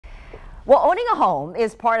Well, owning a home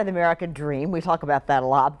is part of the American dream. We talk about that a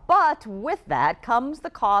lot. But with that comes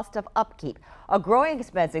the cost of upkeep. A growing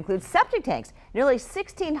expense includes septic tanks. Nearly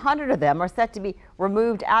 1,600 of them are set to be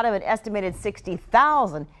removed out of an estimated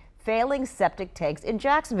 60,000 failing septic tanks in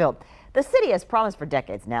Jacksonville. The city has promised for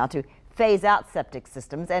decades now to phase out septic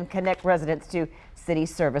systems and connect residents to city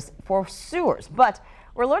service for sewers. But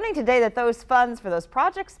we're learning today that those funds for those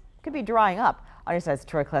projects could be drying up. On your side's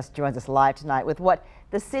Troy Kless joins us live tonight with what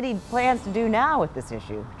the city plans to do now with this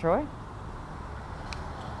issue. Troy?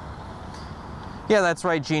 Yeah, that's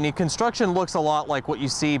right, Jeannie. Construction looks a lot like what you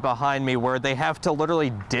see behind me, where they have to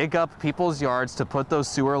literally dig up people's yards to put those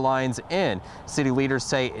sewer lines in. City leaders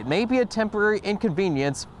say it may be a temporary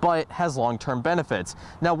inconvenience, but has long-term benefits.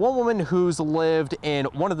 Now, one woman who's lived in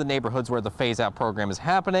one of the neighborhoods where the phase-out program is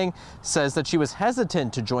happening says that she was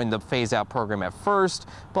hesitant to join the phase-out program at first,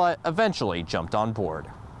 but eventually jumped on board.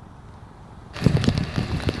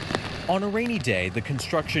 On a rainy day, the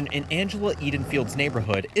construction in Angela Edenfield's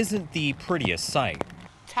neighborhood isn't the prettiest sight.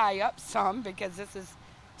 Tie up some because this is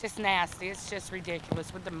just nasty. It's just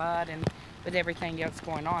ridiculous with the mud and with everything else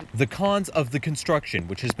going on. The cons of the construction,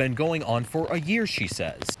 which has been going on for a year, she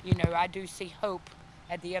says. You know, I do see hope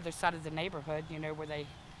at the other side of the neighborhood, you know, where they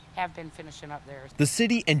have been finishing up theirs. The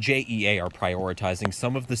city and JEA are prioritizing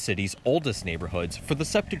some of the city's oldest neighborhoods for the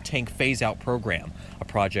Septic Tank Phase Out program, a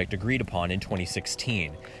project agreed upon in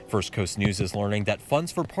 2016. First Coast News is learning that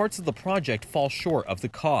funds for parts of the project fall short of the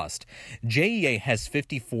cost. JEA has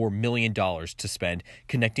 $54 million to spend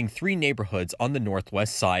connecting 3 neighborhoods on the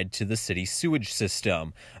northwest side to the city's sewage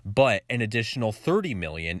system, but an additional $30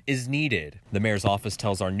 million is needed. The mayor's office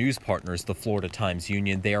tells our news partners, the Florida Times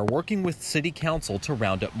Union, they are working with city council to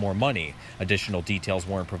round up more money. Additional details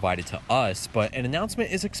weren't provided to us, but an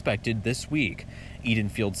announcement is expected this week.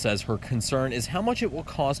 Edenfield says her concern is how much it will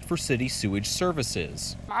cost for city sewage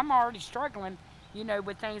services. I'm already struggling, you know,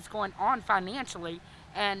 with things going on financially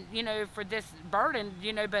and, you know, for this burden,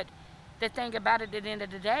 you know, but the thing about it at the end of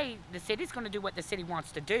the day, the city's going to do what the city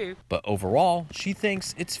wants to do. But overall, she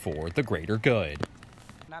thinks it's for the greater good.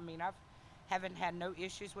 I mean, haven't had no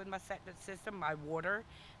issues with my septic system, my water.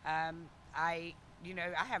 You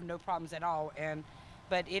know, I have no problems at all,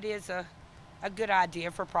 but it is a good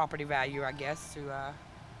idea for property value, I guess, to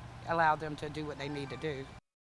allow them to do what they need to do.